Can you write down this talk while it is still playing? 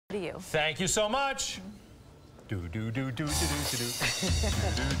To you. Thank you so much. Do do do do do do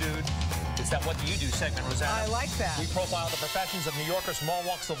do do. Is that what do you do segment, Rosanna? I like that. We profile the professions of New Yorkers from all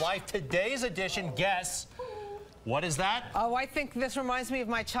walks of life. Today's edition, guess. What is that? Oh, I think this reminds me of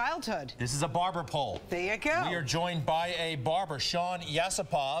my childhood. This is a barber pole. There you go. We are joined by a barber, Sean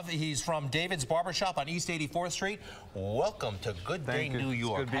Yasipov. He's from David's Barbershop on East 84th Street. Welcome to Good Day, New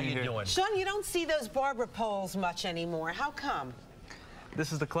York. How you doing? Sean, you don't see those barber poles much anymore. How come?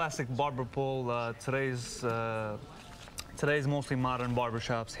 This is the classic barber pole. Today's mostly modern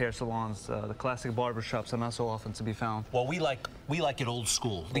barbershops, hair salons. The classic barbershops are not so often to be found. Well, we like it old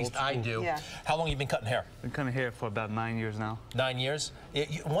school. At least I do. Yeah. How long have you been cutting hair? Been cutting hair for about 9 years now. 9 years?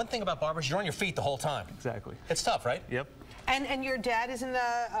 One thing about barbers, you're on your feet the whole time. Exactly. It's tough, right? Yep. And your dad is in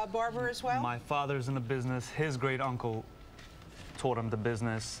the barber as well? My father's in the business. His great uncle taught him the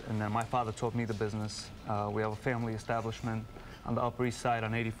business, and then my father taught me the business. We have a family establishment on the Upper East Side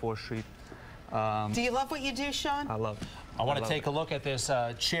on 84th Street. Do you love what you do, Sean? I love it. I want to take a look at this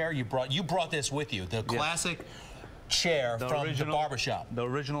chair you brought. You brought this with you, the classic chair from the barbershop. The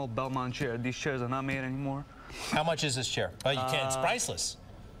original Belmont chair. These chairs are not made anymore. How much is this chair? Oh, you can't. It's priceless.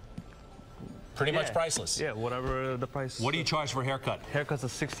 Pretty much priceless. Yeah, whatever the price. What do you charge for a haircut? Haircuts are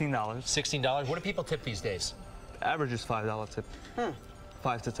 $16. $16. What do people tip these days? Average is $5 tip.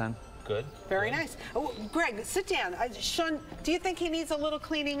 5 to 10. Good. Very nice. Oh, Greg, sit down. Sean, do you think he needs a little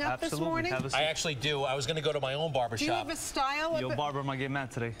cleaning up this morning? I actually do. I was going to go to my own barbershop. Do you have a style? Your barber might get mad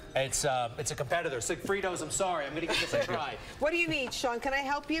today. It's a competitor. Sigfrido's, I'm sorry. I'm going to give this a try. What do you need, Sean? Can I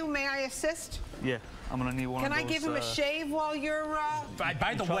help you? May I assist? Yeah, I'm going to need one Can of those. I give him a shave while you're...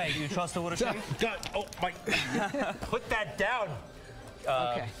 By the way... You trust her with a shave? Oh, my... Put that down.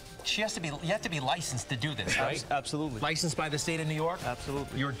 Okay. You have to be licensed to do this, right? Absolutely. Licensed by the state of New York?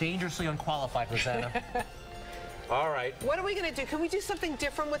 Absolutely. You're dangerously unqualified, Rosanna. All right. What are we going to do? Can we do something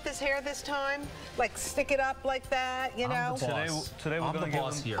different with this hair this time? Like stick it up like that, you know? Today we're going to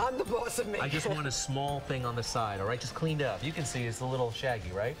boss here. I'm the boss of me. I just want a small thing on the side, all right? Just cleaned up. You can see it's a little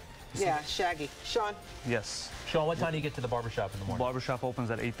shaggy, right? Yeah, shaggy. Sean? Yes. Sean, what time do you get to the barbershop in the morning? Barbershop opens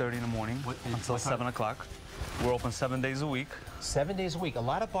at 8:30 in the morning until 7 o'clock. We're open 7 days a week. 7 days a week. A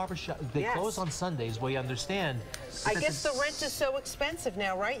lot of barbershops, they close on Sundays, we understand. I guess the rent is so expensive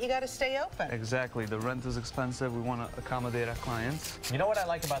now, right? You got to stay open. Exactly. The rent is expensive. We want to accommodate our clients. You know what I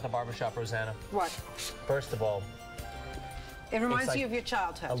like about the barbershop, Rosanna? What? First of all, it reminds you of your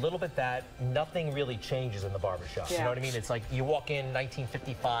childhood. A little bit that. Nothing really changes in the barbershop. Yeah. You know what I mean? It's like you walk in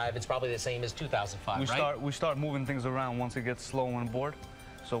 1955, it's probably the same as 2005, right? We start moving things around once it gets slow and bored.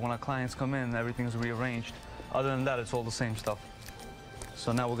 So when our clients come in, everything's rearranged. Other than that, it's all the same stuff.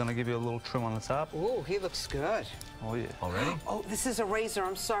 So now we're going to give you a little trim on the top. Ooh, he looks good. Oh, yeah. Already? Oh, this is a razor.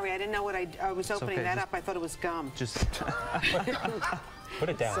 I'm sorry. I didn't know what I was opening that up. I thought it was gum. Just... Put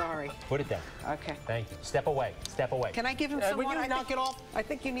it down. Sorry. Put it down. Okay. Thank you. Step away. Step away. Can I give him some water? Will you knock it off? I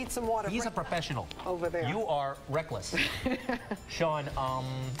think you need some water. He's a professional. Over there. You are reckless. Sean,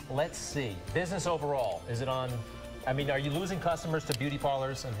 let's see. Business overall, is it on... I mean, are you losing customers to beauty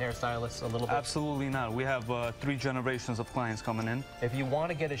parlors and hairstylists a little bit? Absolutely not. We have 3 generations of clients coming in. If you want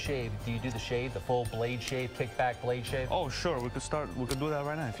to get a shave, do you do the shave, the full blade shave, kickback blade shave? Oh, sure. We could do that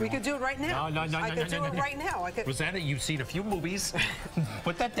right now if you want. We could do it right now. No. I could do it right now. Rosanna, you've seen a few movies.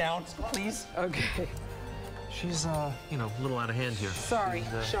 Put that down, please. Okay. She's, you know, a little out of hand here. Sorry,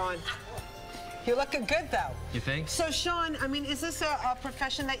 Sean. You're looking good, though. You think? So, Sean, I mean, is this a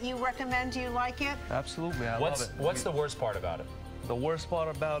profession that you recommend? Do you like it? Absolutely. I love it. What's the worst part about it? The worst part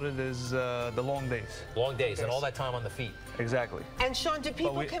about it is the long days. Long days and all that time on the feet. Exactly. And, Sean, do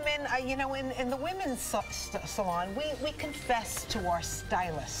people come in, you know, in the women's salon, we confess to our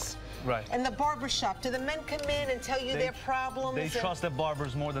stylists. Right. In the barbershop, do the men come in and tell you their problems? They trust their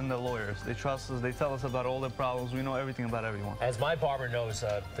barbers more than their lawyers. They trust us. They tell us about all their problems. We know everything about everyone. As my barber knows,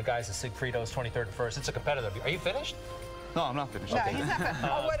 the guys at Sigfrido's 23rd and 1st, it's a competitor. Are you finished? No, I'm not finished. No, he's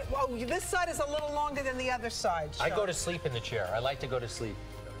not finished. This side is a little longer than the other side, Sean. I go to sleep in the chair. I like to go to sleep.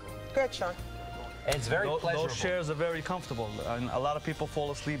 Good, Sean. And it's very pleasurable. Those chairs are very comfortable. And a lot of people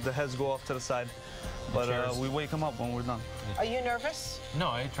fall asleep, the heads go off to the side. But we wake them up when we're done. Are you nervous? No,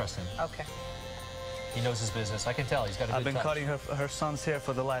 I trust him. Okay. He knows his business. I can tell. He's got a good I've been touch. cutting her son's hair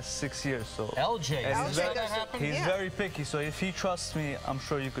for the last 6 years. So LJ, he's very picky. So if he trusts me, I'm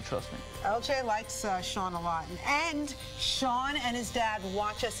sure you could trust me. LJ likes Sean a lot. And Sean and his dad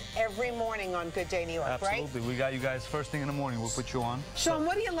watch us every morning on Good Day New York, right? Absolutely. We got you guys first thing in the morning. We'll put you on. Sean,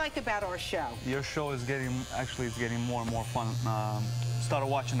 what do you like about our show? Your show is getting more and more fun. Started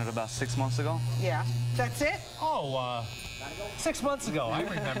watching it about 6 months ago. Yeah. That's it? Oh, 6 months ago, I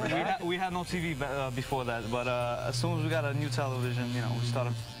remember that. We had no TV before that, but as soon as we got a new television, you know, we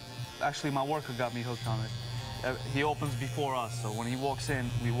started actually, my worker got me hooked on it. He opens before us, so when he walks in,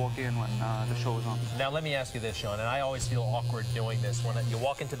 we walk in when the show is on. Now, let me ask you this, Sean, and I always feel awkward doing this. When you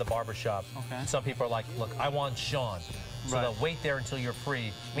walk into the barbershop, some people are like, look, I want Sean. So they'll wait there until you're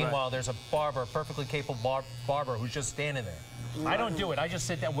free. Meanwhile, there's a barber, perfectly capable barber, who's just standing there. I don't do it. I just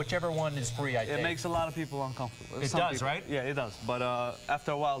sit down. Whichever one is free, I take. It makes a lot of people uncomfortable. It does, right? Yeah, it does. But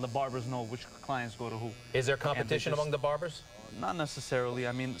after a while, the barbers know which clients go to who. Is there competition among the barbers? Not necessarily.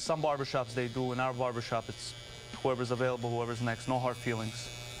 I mean, some barbershops, they do. In our barbershop, it's whoever's available, whoever's next. No hard feelings.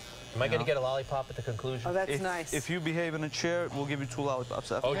 Am I going to get a lollipop at the conclusion? Oh, that's nice. If you behave in a chair, we'll give you 2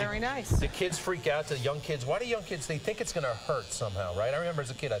 lollipops after. Oh, very nice. The kids freak out, the young kids. Why do young kids, they think it's going to hurt somehow, right? I remember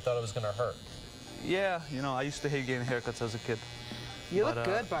as a kid, I thought it was going to hurt. Yeah, you know, I used to hate getting haircuts as a kid. You look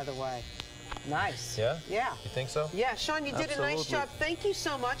good, by the way. Nice. Yeah? Yeah. You think so? Yeah, Sean, you did a nice job. Thank you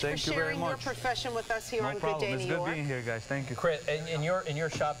so much for sharing your profession with us here on Good Day New York. It's good being here, guys. Thank you. Chris, in your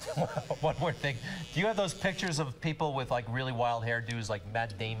shop, one more thing. Do you have those pictures of people with like really wild hairdos, like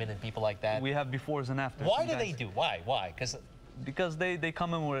Matt Damon and people like that? We have befores and afters. Why do they do? Why? Why? Because they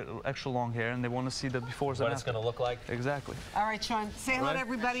come in with extra long hair and they want to see the befores and afters. What it's going to look like? Exactly. All right, Sean, say hello to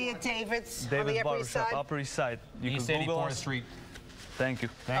everybody at David's on the Upper East Side. Upper East Side. You East can Google 84th us. Street. Thank you.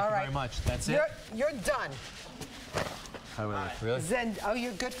 Thank you very much. That's it? You're done. Really? Oh,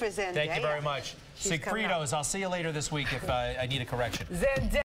 you're good for Zendaya. Thank you very much. Sigfridos, I'll see you later this week if I need a correction.